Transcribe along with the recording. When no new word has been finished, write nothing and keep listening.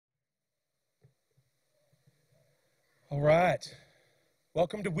All right.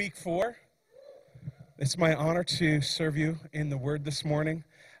 Welcome to week 4. It's my honor to serve you in the Word this morning.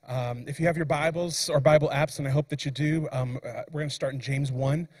 If you have your Bibles or Bible apps, and I hope that you do, we're going to start in James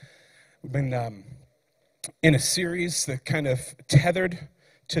 1. We've been in a series that kind of tethered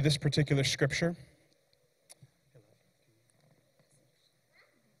to this particular scripture.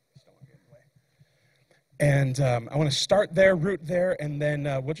 And I want to start there, root there, and then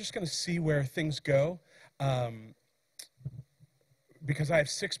we're just going to see where things go. Because I have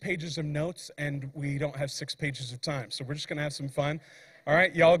 6 pages of notes, and we don't have 6 pages of time. So we're just going to have some fun. All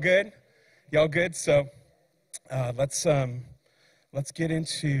right, y'all good? Y'all good? So let's get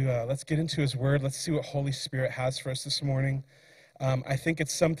into His Word. Let's see what Holy Spirit has for us this morning. I think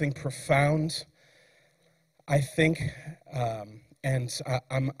it's something profound. I think, and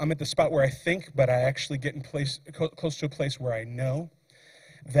I'm at the spot where I think, but I actually get in close to a place where I know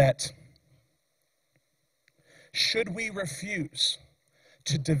that should we refuse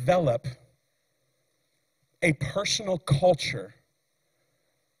to develop a personal culture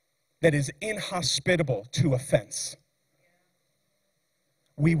that is inhospitable to offense,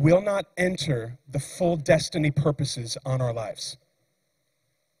 we will not enter the full destiny purposes on our lives.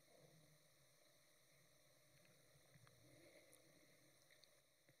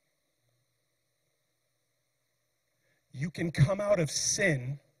 You can come out of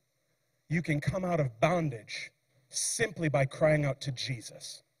sin, you can come out of bondage simply by crying out to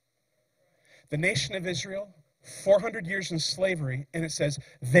Jesus. The nation of Israel, 400 years in slavery, and it says,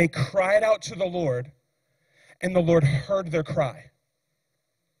 they cried out to the Lord, and the Lord heard their cry.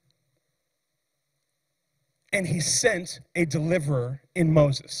 And He sent a deliverer in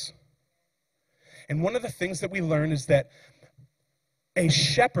Moses. And one of the things that we learn is that a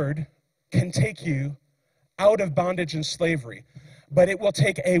shepherd can take you out of bondage and slavery, but it will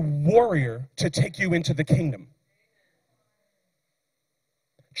take a warrior to take you into the kingdom.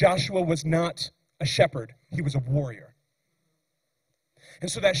 Joshua was not a shepherd, he was a warrior.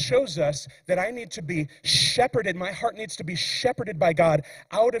 And so that shows us that I need to be shepherded, my heart needs to be shepherded by God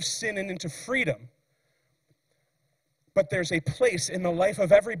out of sin and into freedom. But there's a place in the life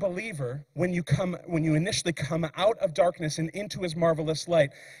of every believer when you initially come out of darkness and into His marvelous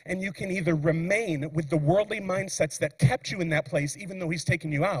light, and you can either remain with the worldly mindsets that kept you in that place even though He's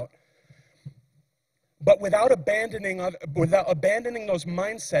taken you out. But without abandoning those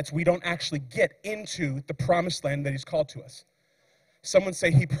mindsets, we don't actually get into the promised land that He's called to us. Someone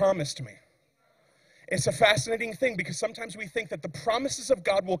say, He promised me. It's a fascinating thing because sometimes we think that the promises of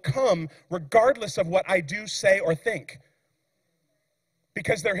God will come regardless of what I do, say, or think.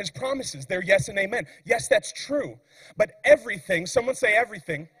 Because they're His promises. They're yes and amen. Yes, that's true. But everything, someone say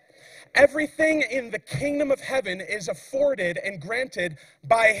everything, everything in the kingdom of heaven is afforded and granted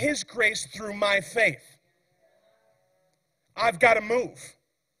by His grace through my faith. I've got to move.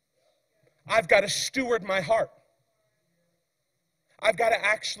 I've got to steward my heart. I've got to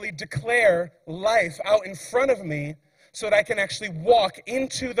actually declare life out in front of me so that I can actually walk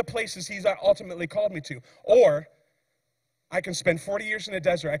into the places He's ultimately called me to. Or I can spend 40 years in a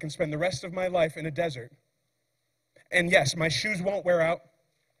desert. I can spend the rest of my life in a desert. And yes, my shoes won't wear out.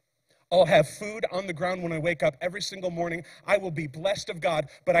 I'll have food on the ground when I wake up every single morning. I will be blessed of God,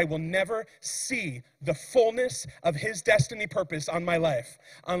 but I will never see the fullness of His destiny purpose on my life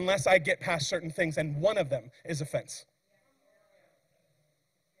unless I get past certain things, and one of them is offense.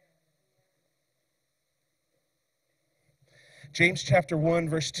 James chapter 1,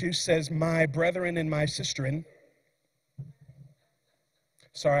 verse 2 says, my brethren and my sisterin.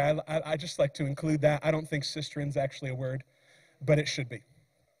 Sorry, I just like to include that. I don't think sisterin's actually a word, but it should be.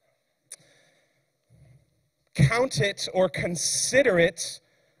 Count it or consider it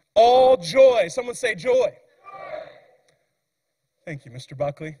all joy. Someone say joy. Joy. Thank you, Mr.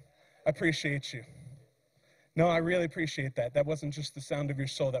 Buckley. I appreciate you. No, I really appreciate that. That wasn't just the sound of your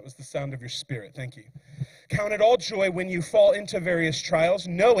soul. That was the sound of your spirit. Thank you. Count it all joy when you fall into various trials,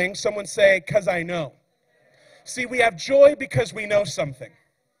 knowing, someone say, because I know. See, we have joy because we know something.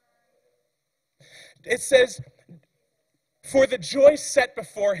 It says, for the joy set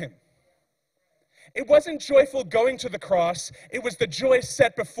before Him. It wasn't joyful going to the cross. It was the joy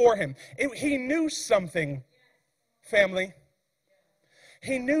set before Him. He knew something, family.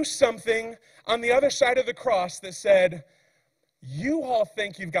 He knew something on the other side of the cross that said, you all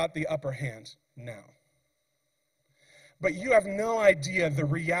think you've got the upper hand now. But you have no idea the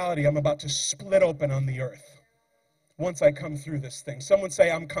reality I'm about to split open on the earth once I come through this thing. Someone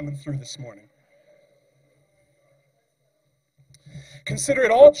say, I'm coming through this morning. Consider it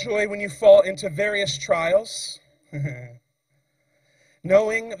all joy when you fall into various trials,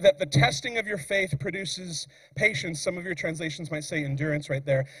 Knowing that the testing of your faith produces patience. Some of your translations might say endurance right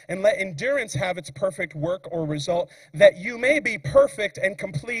there. And let endurance have its perfect work or result, that you may be perfect and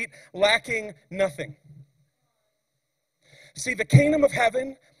complete, lacking nothing. See, the kingdom of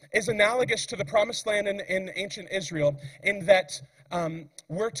heaven is analogous to the promised land in ancient Israel in that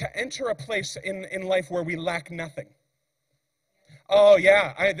we're to enter a place in life where we lack nothing. Oh,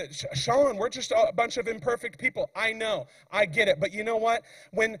 yeah, Sean, we're just a bunch of imperfect people. I know, I get it. But you know what?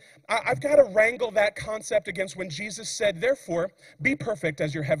 I've got to wrangle that concept against when Jesus said, therefore, be perfect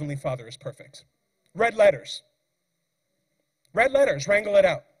as your heavenly Father is perfect. Red letters. Red letters, wrangle it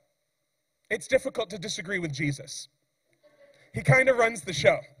out. It's difficult to disagree with Jesus. He kind of runs the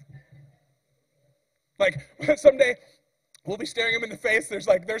show. Like, someday, we'll be staring him in the face. There's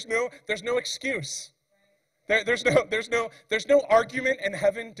no excuse. There's no argument in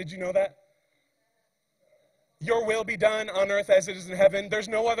heaven. Did you know that? Your will be done on earth as it is in heaven. There's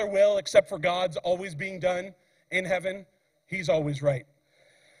no other will except for God's always being done in heaven. He's always right.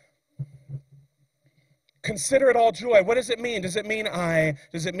 Consider it all joy. What does it mean? Does it mean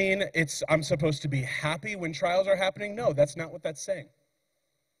I'm supposed to be happy when trials are happening? No, that's not what that's saying.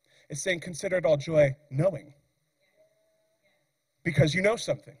 It's saying consider it all joy knowing. Because you know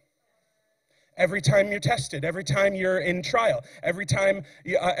something. Every time you're tested, every time you're in trial, every time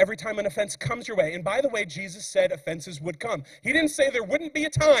an offense comes your way. And by the way, Jesus said offenses would come. He didn't say there wouldn't be a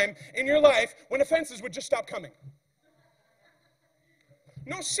time in your life when offenses would just stop coming.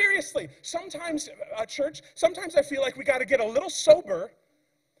 No, seriously. Sometimes, church, sometimes I feel like we got to get a little sober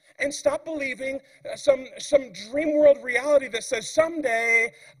and stop believing some dream world reality that says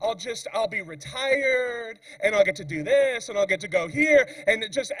someday I'll be retired and I'll get to do this and I'll get to go here and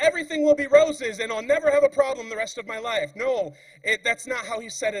just everything will be roses and I'll never have a problem the rest of my life. No, that's not how he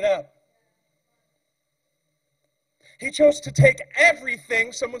set it up. He chose to take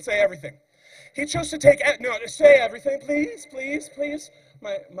everything. Someone say everything. He chose to take, no, say everything, please, please, please.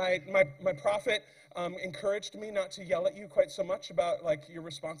 My prophet encouraged me not to yell at you quite so much about like your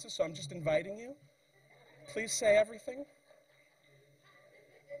responses, so I'm just inviting you. Please say everything.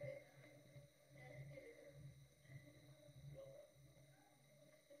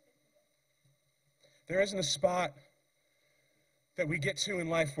 There isn't a spot that we get to in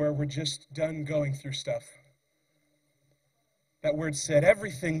life where we're just done going through stuff. That word said,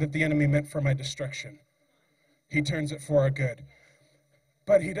 everything that the enemy meant for my destruction, he turns it for our good.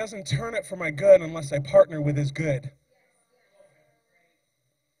 But he doesn't turn it for my good unless I partner with his good.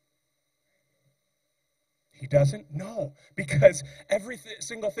 He doesn't? No, because every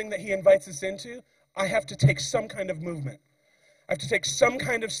single thing that he invites us into, I have to take some kind of movement. I have to take some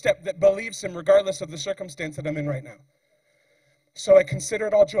kind of step that believes him regardless of the circumstance that I'm in right now. So I consider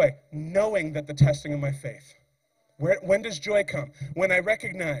it all joy, knowing that the testing of my faith. When does joy come? When I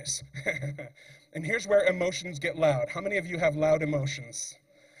recognize, and here's where emotions get loud. How many of you have loud emotions?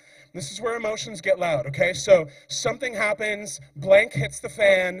 This is where emotions get loud, okay? So something happens, blank hits the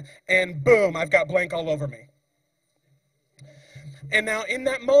fan, and boom, I've got blank all over me. And now in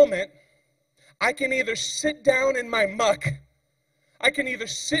that moment, I can either sit down in my muck, I can either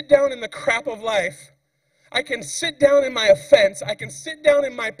sit down in the crap of life, I can sit down in my offense, I can sit down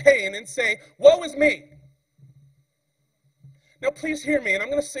in my pain and say, woe is me. Now, please hear me, and I'm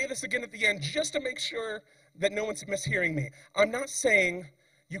going to say this again at the end just to make sure that no one's mishearing me. I'm not saying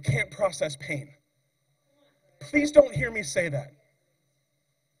you can't process pain. Please don't hear me say that.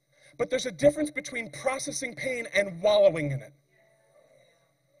 But there's a difference between processing pain and wallowing in it.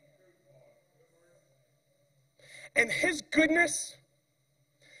 And his goodness,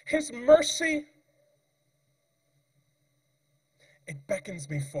 his mercy, it beckons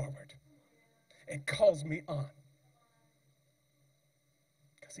me forward. It calls me on.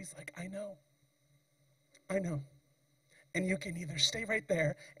 He's like, I know. And you can either stay right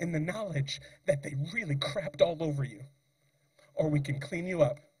there in the knowledge that they really crapped all over you, or we can clean you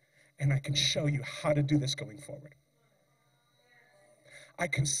up, and I can show you how to do this going forward. I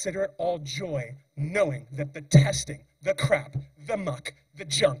consider it all joy, knowing that the testing, the crap, the muck, the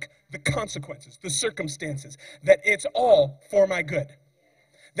junk, the consequences, the circumstances, that it's all for my good.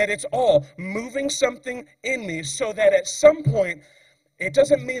 That it's all moving something in me so that at some point, it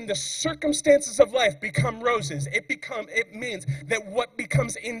doesn't mean the circumstances of life become roses. It means that what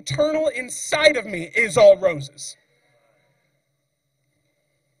becomes internal inside of me is all roses.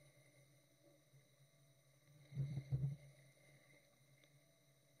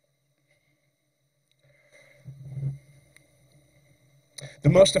 The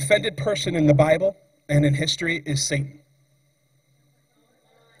most offended person in the Bible and in history is Satan.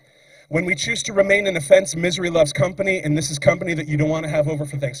 When we choose to remain in offense, misery loves company, and this is company that you don't want to have over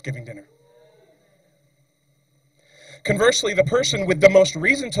for Thanksgiving dinner. Conversely, the person with the most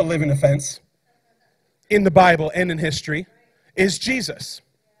reason to live in offense in the Bible and in history is Jesus.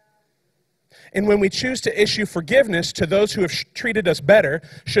 And when we choose to issue forgiveness to those who have treated us better,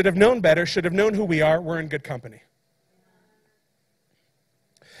 should have known who we are, we're in good company.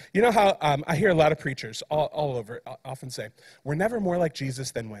 You know how I hear a lot of preachers all over often say, we're never more like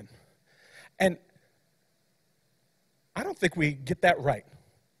Jesus than when. And I don't think we get that right.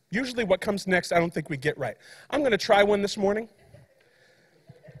 Usually what comes next, I don't think we get right. I'm going to try one this morning.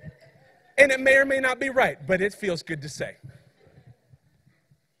 And it may or may not be right, but it feels good to say.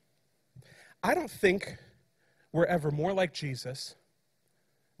 I don't think we're ever more like Jesus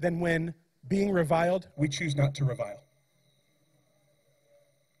than when being reviled, we choose not to revile.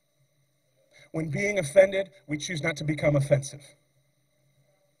 When being offended, we choose not to become offensive.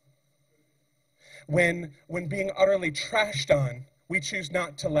 When being utterly trashed on, we choose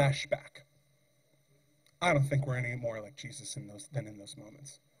not to lash back. I don't think we're any more like Jesus than in those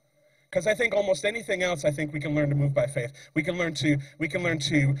moments. Because I think almost anything else, I think we can learn to move by faith. We can learn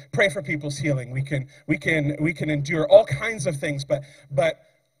to pray for people's healing. We can endure all kinds of things. But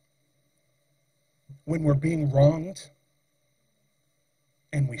when we're being wronged,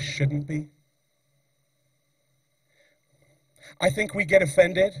 and we shouldn't be, I think we get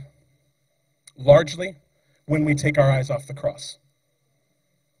offended largely when we take our eyes off the cross.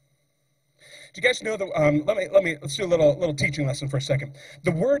 Do you guys know that? Let's do a little teaching lesson for a second.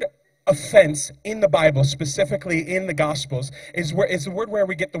 The word offense in the Bible, specifically in the Gospels, is the word where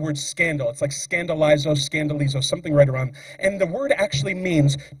we get the word scandal. It's like scandalizo, something right around. And the word actually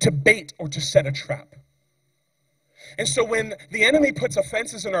means to bait or to set a trap. And so when the enemy puts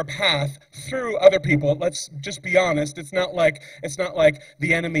offenses in our path through other people, let's just be honest, it's not like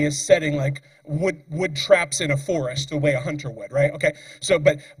the enemy is setting like wood traps in a forest the way a hunter would, right? Okay. So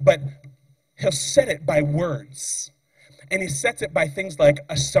but he'll set it by words. And he sets it by things like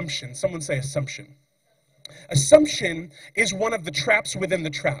assumption. Someone say assumption. Assumption is one of the traps within the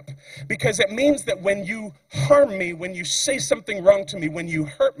trap, because it means that when you harm me, when you say something wrong to me, when you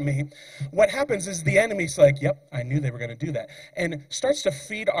hurt me, what happens is the enemy's like, yep, I knew they were going to do that, and starts to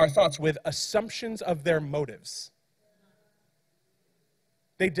feed our thoughts with assumptions of their motives.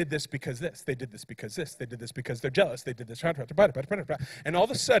 They did this because this. They did this because this. They did this because they're jealous. They did this. And all of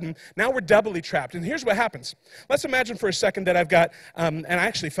a sudden, now we're doubly trapped. And here's what happens. Let's imagine for a second that I've got, and I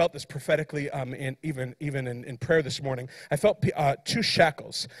actually felt this prophetically even in prayer this morning. I felt two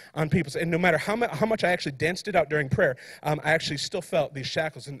shackles on people. And no matter how much I actually danced it out during prayer, I actually still felt these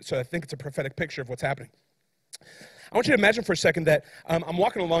shackles. And so I think it's a prophetic picture of what's happening. I want you to imagine for a second that I'm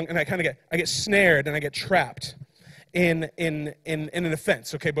walking along and I get snared and I get trapped in an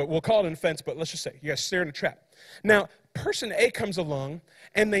offense, okay, but we'll call it an offense, but let's just say you got snared in a trap. Now, person A comes along,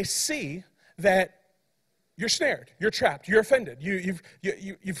 and they see that you're snared, you're trapped, you're offended. You've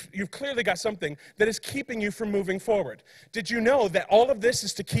clearly got something that is keeping you from moving forward. Did you know that all of this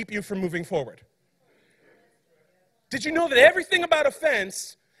is to keep you from moving forward? Did you know that everything about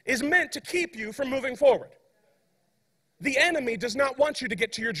offense is meant to keep you from moving forward? The enemy does not want you to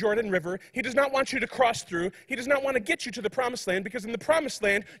get to your Jordan River. He does not want you to cross through. He does not want to get you to the promised land, because in the promised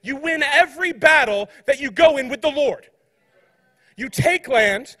land, you win every battle that you go in with the Lord. You take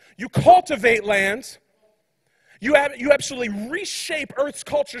land, you cultivate land, you absolutely reshape earth's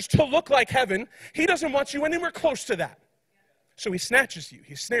cultures to look like heaven. He doesn't want you anywhere close to that. So he snatches you,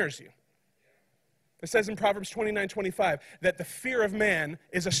 he snares you. It says in Proverbs 29:25 that the fear of man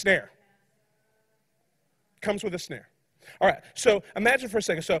is a snare. Comes with a snare. All right, so imagine for a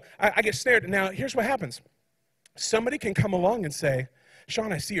second. So I get snared. Now, here's what happens. Somebody can come along and say,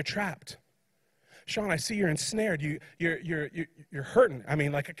 Sean, I see you're trapped. Sean, I see you're ensnared. You're hurting. I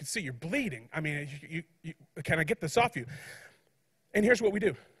mean, like I can see you're bleeding. I mean, can I get this off you? And here's what we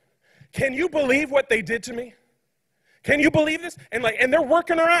do. Can you believe what they did to me? Can you believe this? And they're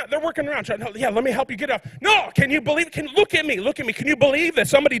working around. Yeah, let me help you get off. No, can you believe it? Look at me. Can you believe that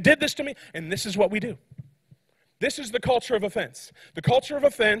somebody did this to me? And this is what we do. This is the culture of offense. The culture of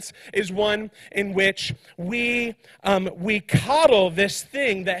offense is one in which we coddle this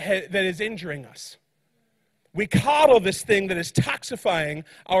thing that is injuring us. We coddle this thing that is toxifying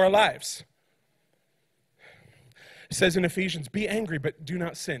our lives. It says in Ephesians, be angry, but do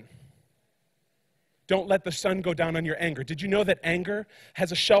not sin. Don't let the sun go down on your anger. Did you know that anger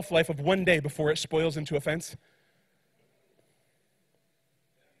has a shelf life of 1 day before it spoils into offense?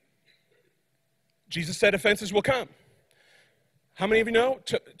 Jesus said offenses will come. How many of you know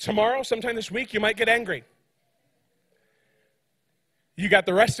tomorrow, sometime this week, you might get angry? You got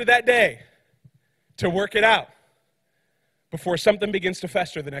the rest of that day to work it out before something begins to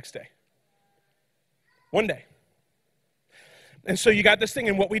fester the next day. One day. And so you got this thing,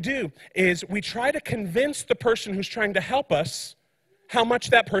 and what we do is we try to convince the person who's trying to help us how much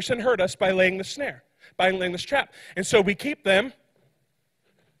that person hurt us by laying the snare, by laying this trap. And so we keep them.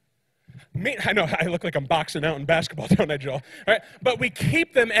 I know I look like I'm boxing out in basketball, don't I, Joel? All right? But we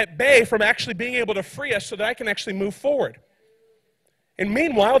keep them at bay from actually being able to free us so that I can actually move forward. And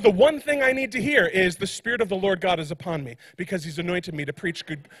meanwhile, the one thing I need to hear is the Spirit of the Lord God is upon me because he's anointed me to preach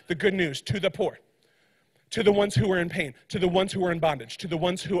the good news to the poor, to the ones who are in pain, to the ones who are in bondage, to the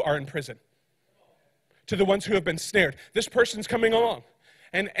ones who are in prison, to the ones who have been snared. This person's coming along,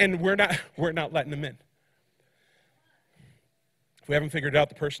 and we're not letting them in. If we haven't figured it out,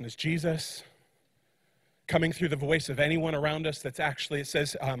 the person is Jesus, coming through the voice of anyone around us that's actually, it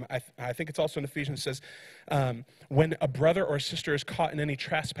says, I think it's also in Ephesians, it says, when a brother or a sister is caught in any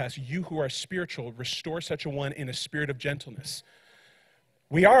trespass, you who are spiritual, restore such a one in a spirit of gentleness.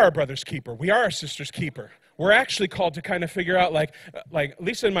 We are our brother's keeper. We are our sister's keeper. We're actually called to kind of figure out, like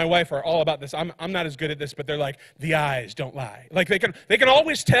Lisa and my wife are all about this. I'm not as good at this, but they're like, the eyes don't lie. Like they can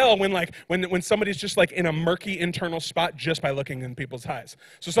always tell when somebody's just like in a murky internal spot just by looking in people's eyes.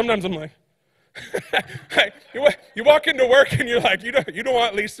 So sometimes I'm like, you walk into work and you're like, you don't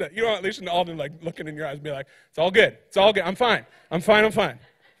want Lisa and Alden like looking in your eyes and be like, it's all good, I'm fine.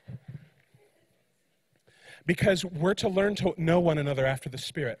 Because we're to learn to know one another after the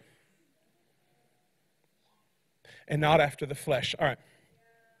Spirit and not after the flesh. All right.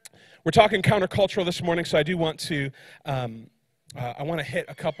 We're talking countercultural this morning, so I do want to, I want to hit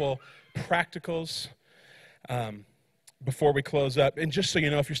a couple practicals before we close up. And just so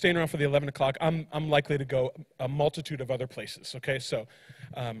you know, if you're staying around for the 11 o'clock, I'm likely to go a multitude of other places, okay? So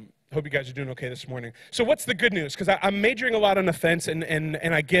hope you guys are doing okay this morning. So what's the good news? Because I'm majoring a lot on offense, and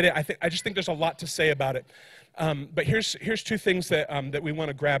I get it. I just think there's a lot to say about it. But here's two things that we want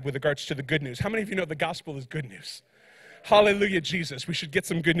to grab with regards to the good news. How many of you know the gospel is good news? Hallelujah, Jesus. We should get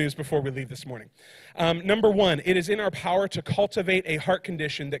some good news before we leave this morning. Number one, it is in our power to cultivate a heart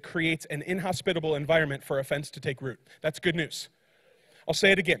condition that creates an inhospitable environment for offense to take root. That's good news. I'll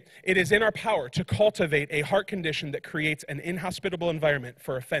say it again. It is in our power to cultivate a heart condition that creates an inhospitable environment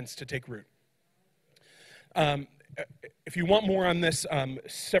for offense to take root. If you want more on this,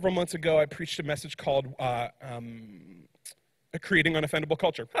 several months ago I preached a message called Creating Unoffendable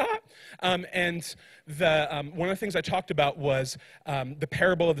Culture. And one of the things I talked about was the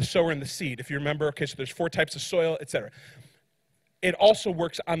parable of the sower and the seed. If you remember, okay, so there's 4 types of soil, etc. It also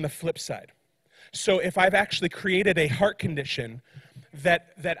works on the flip side. So if I've actually created a heart condition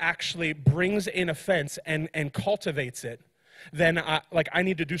that actually brings in offense and cultivates it, then I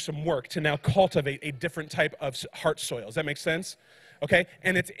need to do some work to now cultivate a different type of heart soil. Does that make sense? Okay?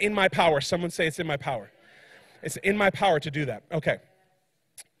 And it's in my power. Someone say it's in my power. It's in my power to do that. Okay.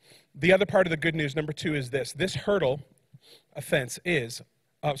 The other part of the good news, number 2, is this. This hurdle offense is,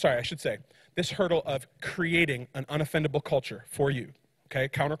 this hurdle of creating an unoffendable culture for you, okay,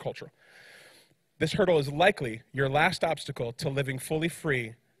 countercultural. This hurdle is likely your last obstacle to living fully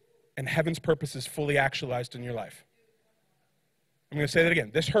free and heaven's purposes fully actualized in your life. I'm going to say that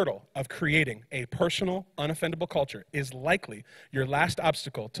again. This hurdle of creating a personal, unoffendable culture is likely your last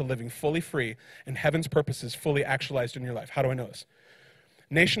obstacle to living fully free and heaven's purposes fully actualized in your life. How do I know this?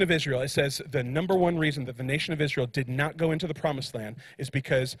 Nation of Israel, it says the number one reason that the nation of Israel did not go into the promised land is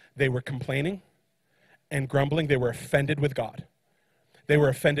because they were complaining and grumbling. They were offended with God. They were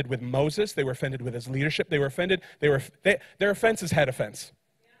offended with Moses. They were offended with his leadership. They were offended. Their offenses had offense.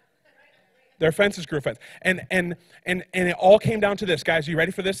 Their offenses grew offense. And it all came down to this. Guys, are you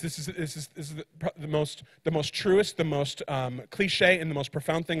ready for this? This is the most truest, the most cliche, and the most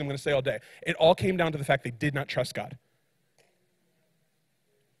profound thing I'm going to say all day. It all came down to the fact they did not trust God.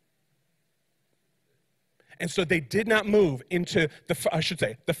 And so they did not move into the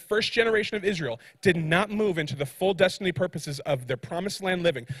first generation of Israel did not move into the full destiny purposes of their promised land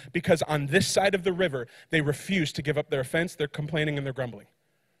living because on this side of the river, they refused to give up their offense, their complaining, and their grumbling.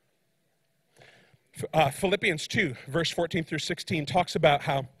 Philippians 2, verse 14 through 16 talks about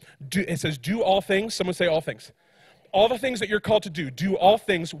how, it says, do all things, someone say all things. All the things that you're called to do all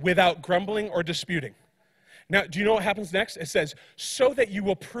things without grumbling or disputing. Now, do you know what happens next? It says, so that you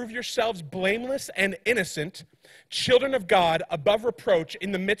will prove yourselves blameless and innocent, children of God, above reproach,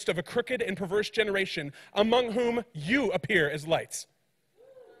 in the midst of a crooked and perverse generation, among whom you appear as lights,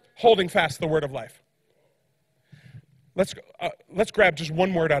 holding fast the word of life. Let's grab just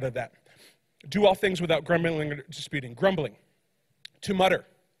one word out of that. Do all things without grumbling or disputing. Grumbling, to mutter,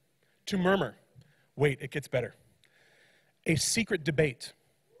 to murmur. Wait, it gets better. a secret debate,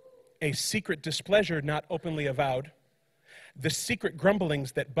 a secret displeasure not openly avowed, the secret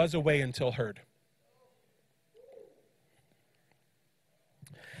grumblings that buzz away until heard.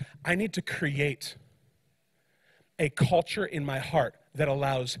 I need to create a culture in my heart that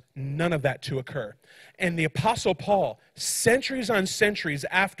allows none of that to occur. And the Apostle Paul, centuries on centuries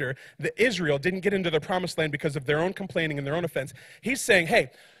after the Israel didn't get into the promised land because of their own complaining and their own offense, he's saying,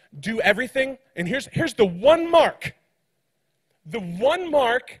 hey, do everything, and here's the one mark. The one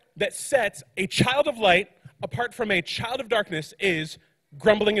mark that sets a child of light apart from a child of darkness is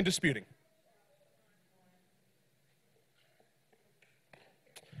grumbling and disputing.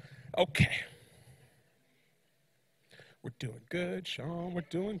 Okay. We're doing good, Sean. We're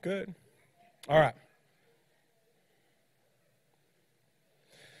doing good. All right.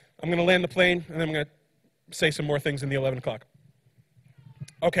 I'm going to land the plane, and then I'm going to say some more things in the 11 o'clock.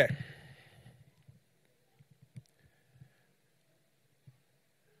 Okay.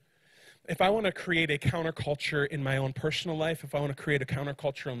 If I want to create a counterculture in my own personal life, if I want to create a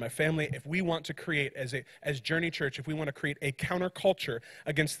counterculture in my family, if we want to create, as Journey Church, if we want to create a counterculture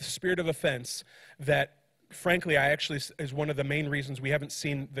against the spirit of offense that, frankly, I actually is one of the main reasons we haven't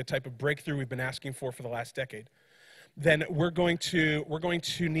seen the type of breakthrough we've been asking for the last decade, then we're going to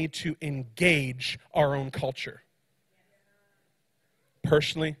need to engage our own culture.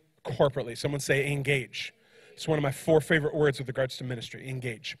 Personally, corporately. Someone say engage. It's one of my 4 favorite words with regards to ministry,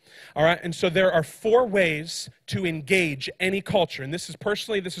 engage. All right, and so there are 4 ways to engage any culture. And this is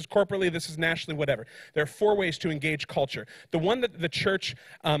personally, this is corporately, this is nationally, whatever. There are 4 ways to engage culture. The one that the church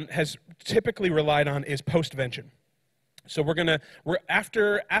has typically relied on is postvention. So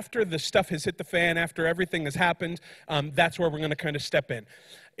after the stuff has hit the fan, after everything has happened, that's where we're going to kind of step in.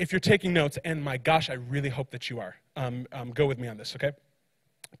 If you're taking notes, and my gosh, I really hope that you are, go with me on this, okay?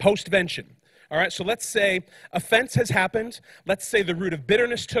 Postvention. All right, so let's say offense has happened. Let's say the root of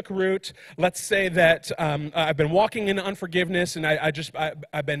bitterness took root. Let's say that I've been walking in unforgiveness, and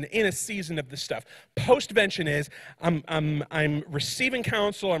I've been in a season of this stuff. Postvention is I'm receiving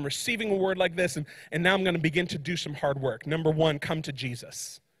counsel, I'm receiving a word like this, and now I'm going to begin to do some hard work. Number 1, come to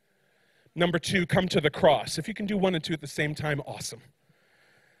Jesus. Number 2, come to the cross. If you can do 1 and 2 at the same time, awesome.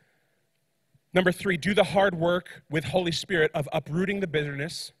 Number 3, do the hard work with Holy Spirit of uprooting the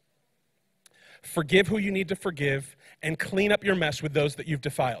bitterness. Forgive who you need to forgive, and clean up your mess with those that you've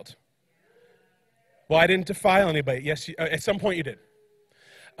defiled. Well, I didn't defile anybody. Yes, at some point you did.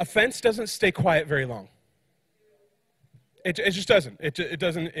 Offense doesn't stay quiet very long. It just doesn't. It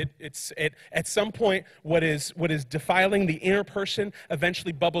doesn't. At some point, what is defiling the inner person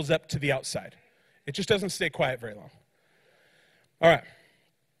eventually bubbles up to the outside. It just doesn't stay quiet very long. All right.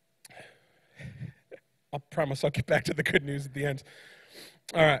 I promise I'll get back to the good news at the end.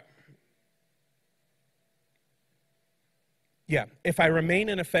 All right. Yeah, if I remain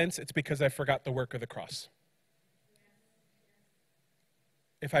in offense, it's because I forgot the work of the cross.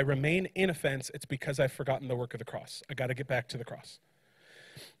 If I remain in offense, it's because I've forgotten the work of the cross. I got to get back to the cross.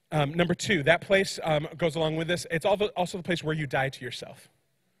 Number 2, that place goes along with this. It's also the place where you die to yourself.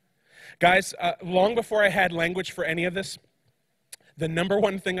 Guys, long before I had language for any of this, the number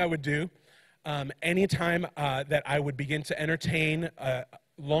 1 thing I would do anytime that I would begin to entertain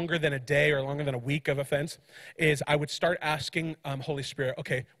longer than a day or longer than a week of offense is I would start asking Holy Spirit,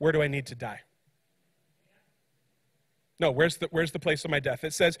 okay, where do I need to die? No, where's the place of my death?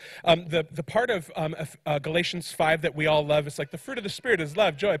 It says, the part of Galatians 5 that we all love, it's like the fruit of the Spirit is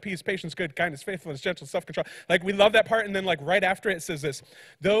love, joy, peace, patience, good, kindness, faithfulness, gentleness, self-control. Like we love that part, and then like right after it says this,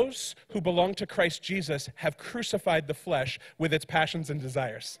 those who belong to Christ Jesus have crucified the flesh with its passions and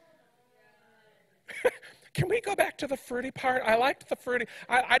desires. Can we go back to the fruity part? I liked the fruity.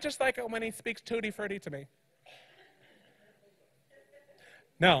 I just like it when he speaks tutti fruity to me.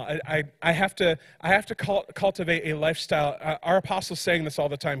 No, I have to cultivate a lifestyle. Our apostle's saying this all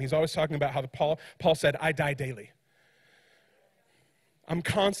the time. He's always talking about how Paul said, I die daily. I'm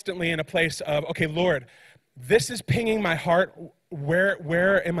constantly in a place of, okay, Lord, this is pinging my heart.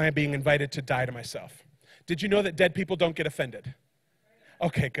 Where am I being invited to die to myself? Did you know that dead people don't get offended?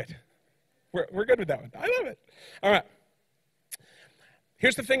 Okay, good. We're good with that one. I love it. All right.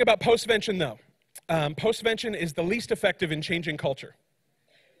 Here's the thing about postvention, though. Postvention is the least effective in changing culture.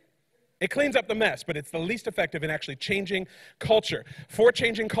 It cleans up the mess, but it's the least effective in actually changing culture. For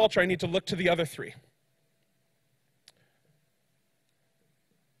changing culture, I need to look to the other 3.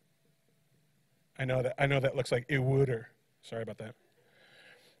 I know that looks like it would, or sorry about that.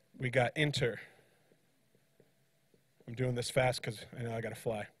 We got enter. I'm doing this fast because I know I got to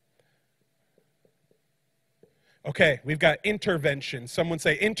fly. Okay, we've got intervention. Someone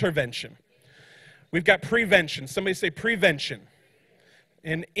say intervention. We've got prevention. Somebody say prevention.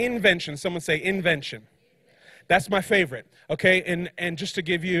 And invention. Someone say invention. That's my favorite. Okay, and just to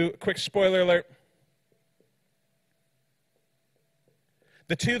give you a quick spoiler alert,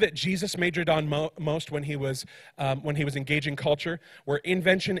 the two that Jesus majored on most when he was engaging culture were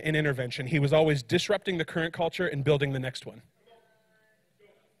invention and intervention. He was always disrupting the current culture and building the next one.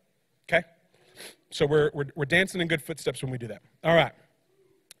 Okay? So we're dancing in good footsteps when we do that. All right.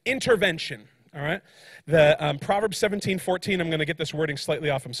 Intervention. All right? The Proverbs 17:14, I'm going to get this wording slightly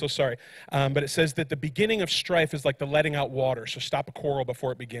off. I'm so sorry. But it says that the beginning of strife is like the letting out water. So stop a quarrel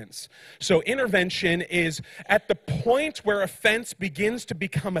before it begins. So intervention is at the point where offense begins to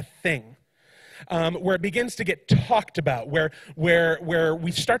become a thing. Where it begins to get talked about, where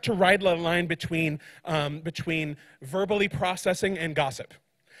we start to ride the line between verbally processing and gossip.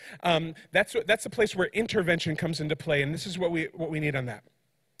 That's the place where intervention comes into play, and this is what we need on that.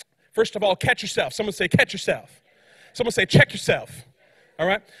 First of all, catch yourself. Someone say, catch yourself. Someone say, check yourself. All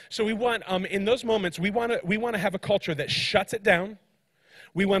right? So we want, in those moments, we want to have a culture that shuts it down.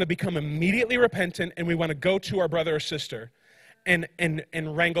 We want to become immediately repentant, and we want to go to our brother or sister and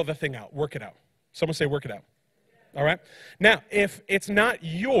wrangle the thing out, work it out. Someone say, work it out. All right? Now, if it's not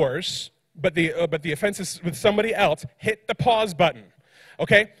yours, but the offense is with somebody else, hit the pause button.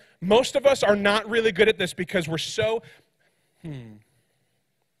 Okay? Most of us are not really good at this because we're so...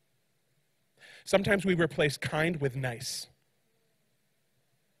 Sometimes we replace kind with nice.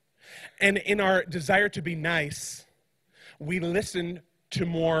 And in our desire to be nice, we listen to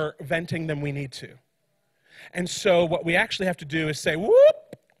more venting than we need to. And so what we actually have to do is say,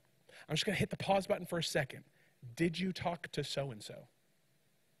 whoop, I'm just going to hit the pause button for a second. Did you talk to so-and-so?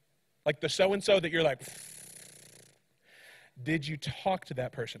 Like the so-and-so that you're like, did you talk to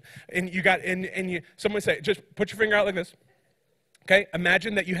that person? And you got, someone say, just put your finger out like this. Okay,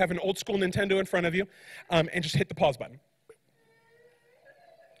 imagine that you have an old school Nintendo in front of you, and just hit the pause button.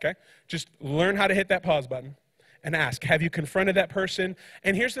 Okay, just learn how to hit that pause button and ask, have you confronted that person?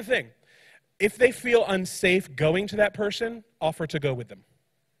 And here's the thing, if they feel unsafe going to that person, offer to go with them.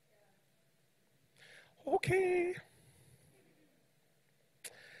 Okay.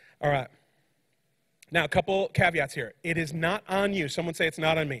 All right. Now, a couple caveats here. It is not on you. Someone say it's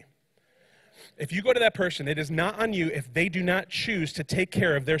not on me. If you go to that person, it is not on you if they do not choose to take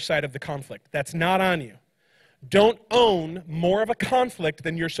care of their side of the conflict. That's not on you. Don't own more of a conflict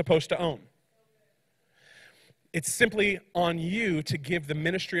than you're supposed to own. It's simply on you to give the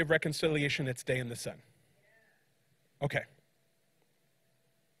ministry of reconciliation its day in the sun. Okay.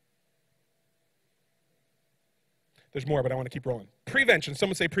 There's more, but I want to keep rolling. Prevention.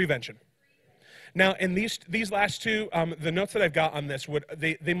 Someone say prevention. Now, in these last two, the notes that I've got on this,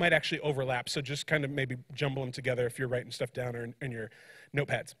 they might actually overlap, so just kind of maybe jumble them together if you're writing stuff down or in your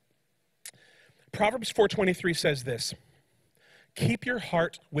notepads. Proverbs 4:23 says this, keep your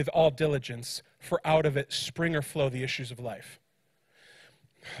heart with all diligence, for out of it spring or flow the issues of life.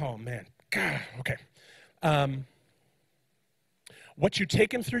 Oh, man. God, okay. What you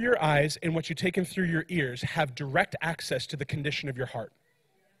take in through your eyes and what you take in through your ears have direct access to the condition of your heart.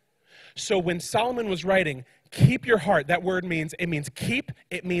 So when Solomon was writing, keep your heart, that word means keep,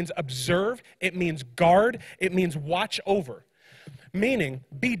 it means observe, it means guard, it means watch over. Meaning,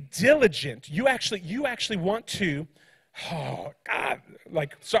 be diligent. You actually want to, oh, God,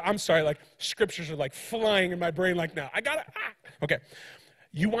 like, so I'm sorry, like, scriptures are like flying in my brain like now. Okay.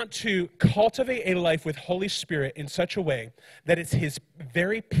 You want to cultivate a life with Holy Spirit in such a way that it's His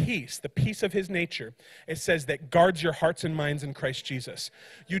very peace, the peace of His nature, it says that guards your hearts and minds in Christ Jesus.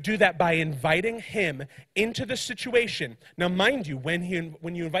 You do that by inviting Him into the situation. Now, mind you, when you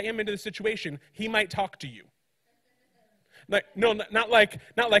invite Him into the situation, He might talk to you. Like, no, not like,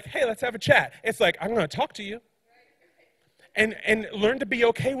 hey, let's have a chat. It's like, I'm going to talk to you. And learn to be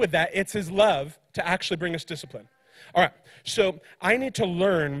okay with that. It's His love to actually bring us discipline. All right, so I need to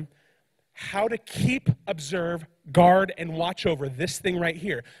learn how to keep, observe, guard, and watch over this thing right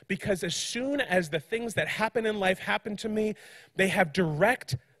here. Because as soon as the things that happen in life happen to me, they have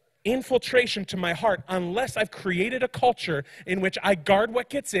direct infiltration to my heart unless I've created a culture in which I guard what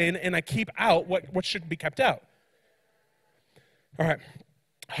gets in and I keep out what should be kept out. All right,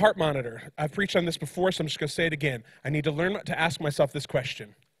 heart monitor. I've preached on this before, so I'm just going to say it again. I need to learn to ask myself this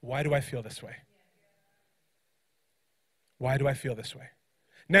question. Why do I feel this way? Why do I feel this way?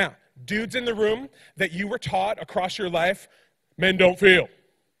 Now, dudes in the room that you were taught across your life, men don't feel.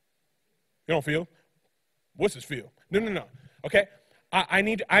 You don't feel? What's this feel? No. Okay? I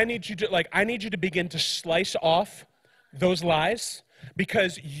need you to begin to slice off those lies,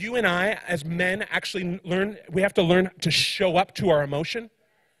 because you and I, as men, actually we have to learn to show up to our emotion.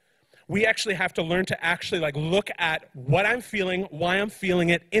 we actually have to learn to actually like look at what I'm feeling, why I'm feeling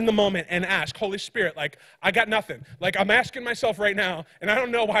it in the moment, and ask, Holy Spirit, like, I got nothing. Like, I'm asking myself right now, and I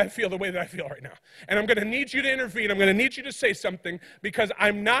don't know why I feel the way that I feel right now. And I'm going to need you to intervene. I'm going to need you to say something, because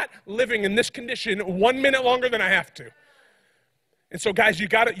I'm not living in this condition 1 minute longer than I have to. And so, guys, you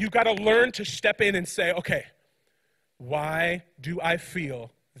gotta learn to step in and say, okay, why do I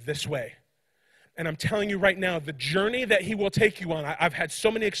feel this way? And I'm telling you right now, the journey that he will take you on, I've had so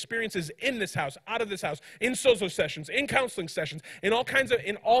many experiences in this house, out of this house, in sozo sessions, in counseling sessions, in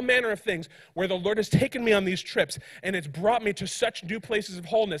all manner of things, where the Lord has taken me on these trips, and it's brought me to such new places of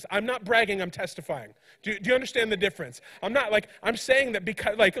wholeness. I'm not bragging, I'm testifying. Do you understand the difference? I'm saying that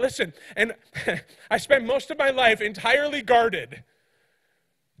because, like, listen, and I spent most of my life entirely guarded.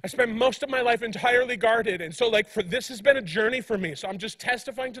 And so, like, this has been a journey for me. So I'm just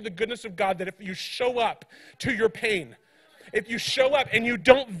testifying to the goodness of God, that if you show up to your pain, if you show up and you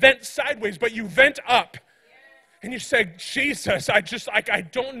don't vent sideways, but you vent up, and you say, Jesus, I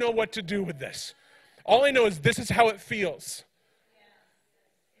don't know what to do with this. All I know is this is how it feels.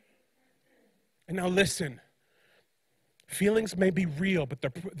 And now listen, feelings may be real, but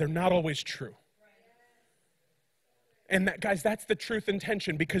they're not always true. And that, guys, that's the truth and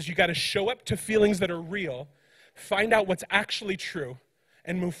tension, because you got to show up to feelings that are real, find out what's actually true,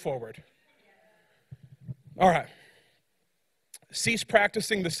 and move forward. All right. Cease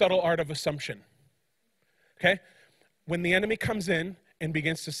practicing the subtle art of assumption. Okay? When the enemy comes in and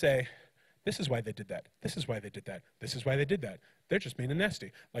begins to say, this is why they did that. This is why they did that. This is why they did that. They're just mean and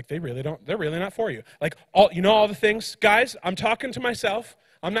nasty. Like, they're really not for you. Like, all the things. Guys, I'm talking to myself.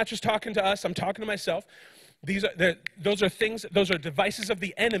 I'm not just talking to us. I'm talking to myself. Those are devices of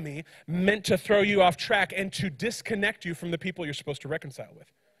the enemy meant to throw you off track and to disconnect you from the people you're supposed to reconcile with.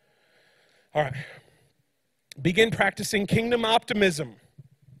 All right. Begin practicing kingdom optimism.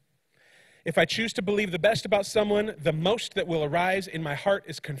 If I choose to believe the best about someone, the most that will arise in my heart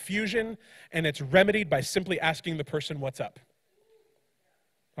is confusion, and it's remedied by simply asking the person what's up.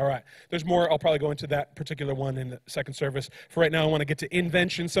 All right. There's more. I'll probably go into that particular one in the second service. For right now, I want to get to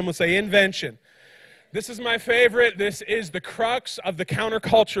invention. Someone say invention. This is my favorite. This is the crux of the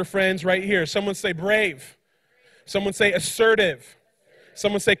counterculture, friends, right here. Someone say brave. Someone say assertive.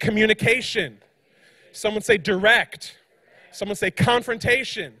 Someone say communication. Someone say direct. Someone say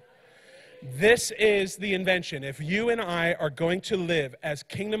confrontation. This is the invention. If you and I are going to live as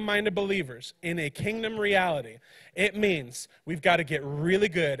kingdom-minded believers in a kingdom reality, it means we've got to get really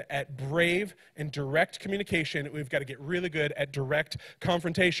good at brave and direct communication. We've got to get really good at direct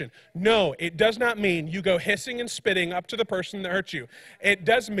confrontation. No, it does not mean you go hissing and spitting up to the person that hurt you. It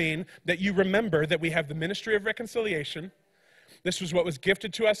does mean that you remember that we have the ministry of reconciliation. This was what was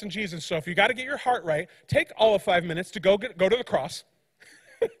gifted to us in Jesus. So if you got to get your heart right, take all of 5 minutes to go to the cross.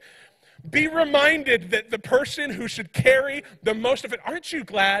 Be reminded that the person who should carry the most of it, aren't you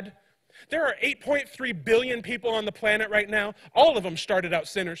glad? There are 8.3 billion people on the planet right now. All of them started out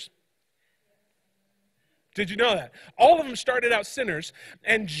sinners. Did you know that? All of them started out sinners,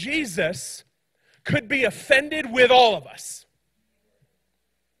 and Jesus could be offended with all of us.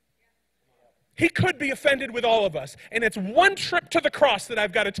 He could be offended with all of us. And it's one trip to the cross that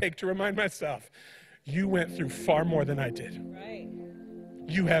I've got to take to remind myself, you went through far more than I did. Right.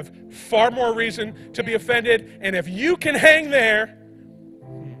 You have far more reason to be offended, and if you can hang there,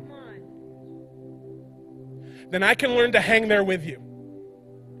 then I can learn to hang there with you.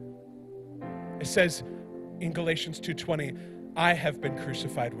 It says in Galatians 2:20, I have been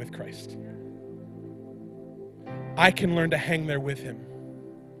crucified with Christ. I can learn to hang there with him.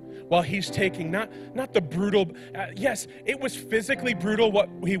 While he's taking not the brutal, yes, it was physically brutal what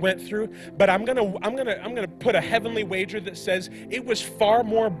he went through, but I'm gonna put a heavenly wager that says it was far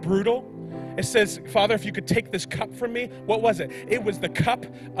more brutal. It says, Father, if you could take this cup from me, what was it? It was the cup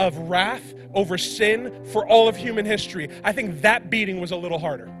of wrath over sin for all of human history. I think that beating was a little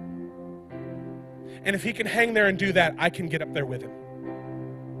harder. And if he can hang there and do that, I can get up there with him.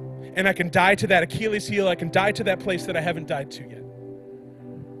 And I can die to that Achilles heel. I can die to that place that I haven't died to yet.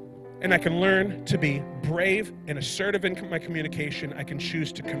 And I can learn to be brave and assertive in my communication. I can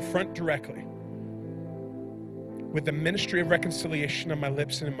choose to confront directly with the ministry of reconciliation on my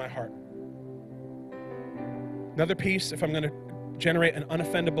lips and in my heart. Another piece, if I'm going to generate an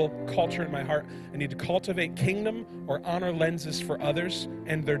unoffendable culture in my heart, I need to cultivate kingdom or honor lenses for others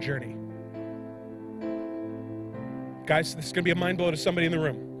and their journey. Guys, this is going to be a mind blow to somebody in the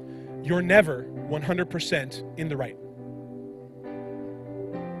room. You're never 100% in the right.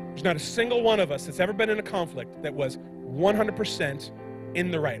 There's not a single one of us that's ever been in a conflict that was 100% in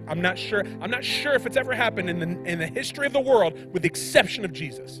the right. I'm not sure if it's ever happened in the history of the world, with the exception of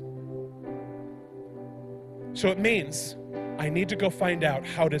Jesus. So it means I need to go find out,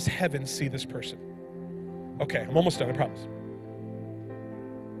 how does heaven see this person? Okay, I'm almost done, I promise.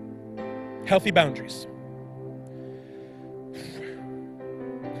 Healthy boundaries.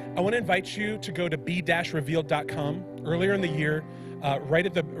 I want to invite you to go to be-revealed.com. Earlier in the year, right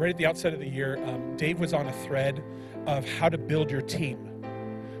at the outset of the year, Dave was on a thread of how to build your team.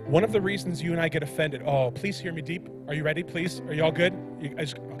 One of the reasons you and I get offended, oh, please hear me deep. Are you ready, please? Are you all good?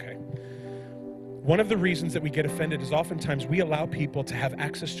 Okay. One of the reasons that we get offended is oftentimes we allow people to have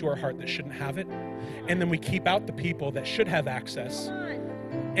access to our heart that shouldn't have it, and then we keep out the people that should have access.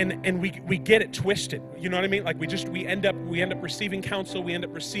 And we get it twisted. You know what I mean? Like we end up receiving counsel, we end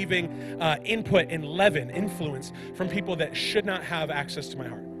up receiving input and leaven, influence from people that should not have access to my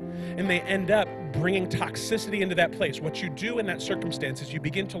heart. And they end up bringing toxicity into that place. What you do in that circumstance is you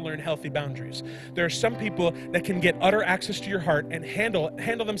begin to learn healthy boundaries. There are some people that can get utter access to your heart and handle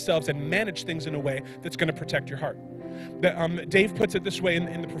themselves and manage things in a way that's going to protect your heart. Dave puts it this way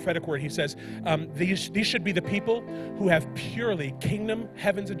in the prophetic word. He says, these should be the people who have purely kingdom,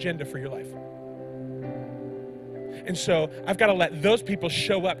 heaven's agenda for your life. And so I've got to let those people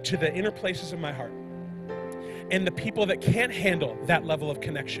show up to the inner places of my heart. And the people that can't handle that level of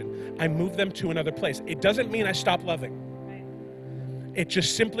connection, I move them to another place. It doesn't mean I stop loving. It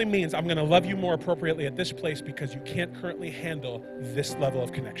just simply means I'm going to love you more appropriately at this place because you can't currently handle this level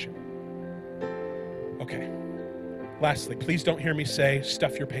of connection. Okay. Lastly, please don't hear me say,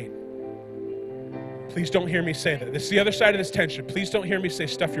 stuff your pain. Please don't hear me say that. This is the other side of this tension. Please don't hear me say,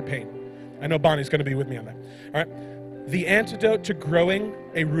 stuff your pain. I know Bonnie's going to be with me on that. All right. The antidote to growing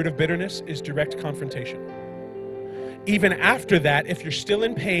a root of bitterness is direct confrontation. Even after that, if you're still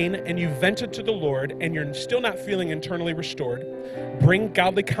in pain and you vented to the Lord and you're still not feeling internally restored, bring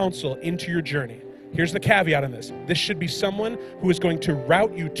godly counsel into your journey. Here's the caveat on this. This should be someone who is going to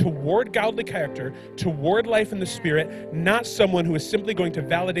route you toward godly character, toward life in the Spirit, not someone who is simply going to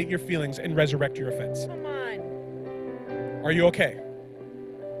validate your feelings and resurrect your offense. Come on. Are you okay?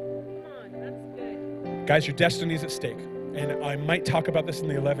 Come on, that's good. Guys, your destiny is at stake. And I might talk about this in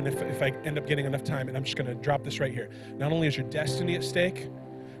the 11 if I end up getting enough time, and I'm just going to drop this right here. Not only is your destiny at stake,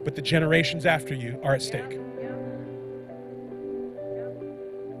 but the generations after you are at stake.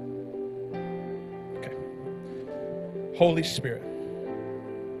 Okay. Holy Spirit,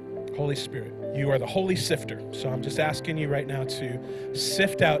 you are the holy sifter. So I'm just asking you right now to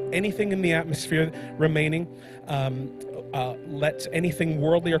sift out anything in the atmosphere remaining. Let anything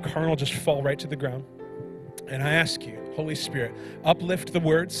worldly or carnal just fall right to the ground. And I ask you, Holy Spirit, uplift the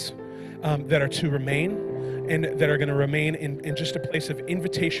words that are to remain and that are going to remain in just a place of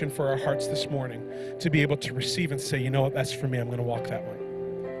invitation for our hearts this morning to be able to receive and say, you know what, that's for me. I'm going to walk that way.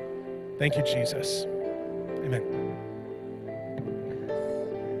 Thank you, Jesus. Amen.